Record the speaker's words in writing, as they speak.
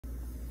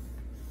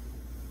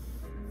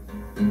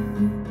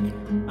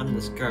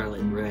the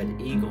Scarlet Red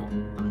Eagle.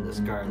 I'm the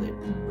Scarlet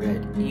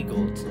Red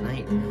Eagle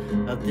tonight,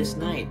 of this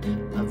night,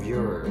 of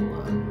your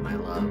love, my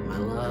love, my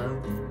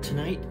love.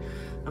 Tonight,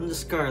 I'm the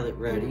Scarlet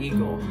Red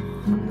Eagle.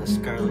 I'm the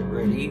Scarlet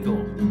Red Eagle.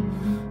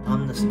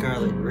 I'm the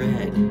Scarlet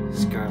Red,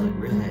 Scarlet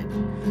Red,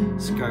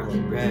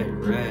 Scarlet Red,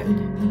 Red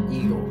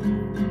Eagle.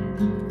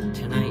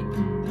 Tonight,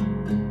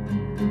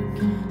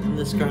 I'm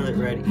the Scarlet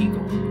Red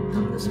Eagle.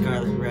 I'm the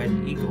Scarlet Red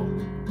Eagle.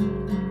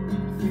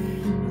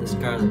 I'm the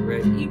Scarlet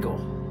Red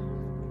Eagle.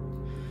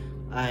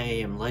 I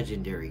am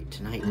legendary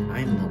tonight.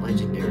 I'm the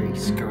legendary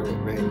Scarlet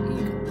Red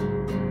Eagle.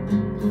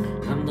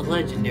 I'm the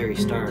legendary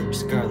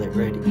Scarlet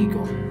Red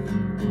Eagle.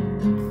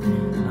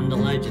 I'm the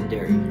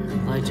legendary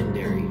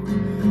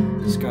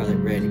Scarlet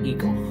Red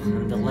Eagle.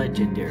 I'm the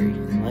legendary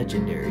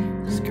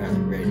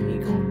Scarlet Red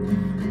Eagle.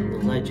 I'm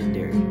the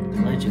legendary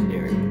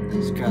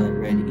Scarlet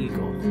Red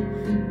Eagle.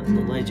 I'm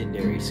the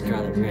legendary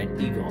Scarlet Red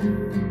Eagle.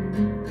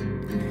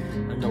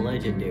 I'm the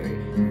legendary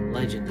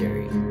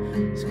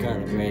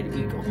Scarlet Red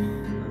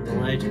Eagle.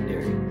 I'm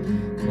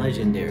the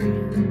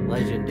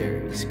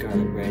legendary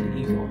Scarlet Red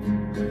Eagle.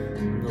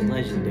 I'm the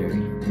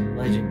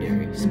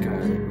legendary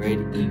Scarlet Red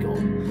Eagle.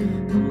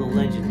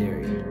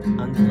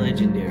 I'm the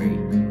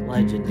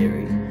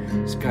legendary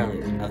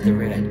Scarlet of the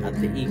Red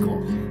of the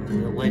Eagle.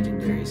 I'm the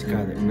legendary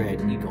Scarlet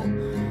Red Eagle.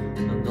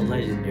 I'm the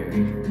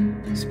legendary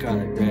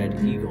Scarlet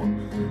Red Eagle.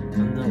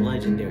 I'm the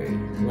legendary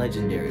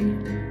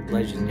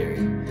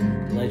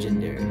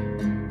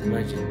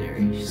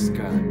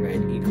Scarlet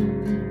Red Eagle.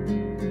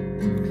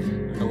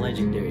 I'm the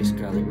legendary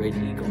Scarlet Red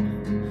Eagle.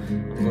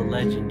 I'm the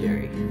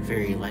legendary,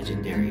 very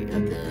legendary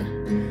of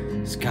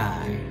the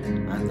sky.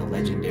 I'm the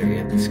legendary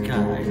of the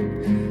sky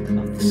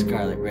of the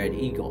Scarlet Red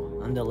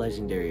Eagle. I'm the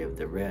legendary of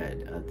the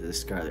red of the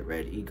Scarlet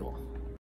Red Eagle.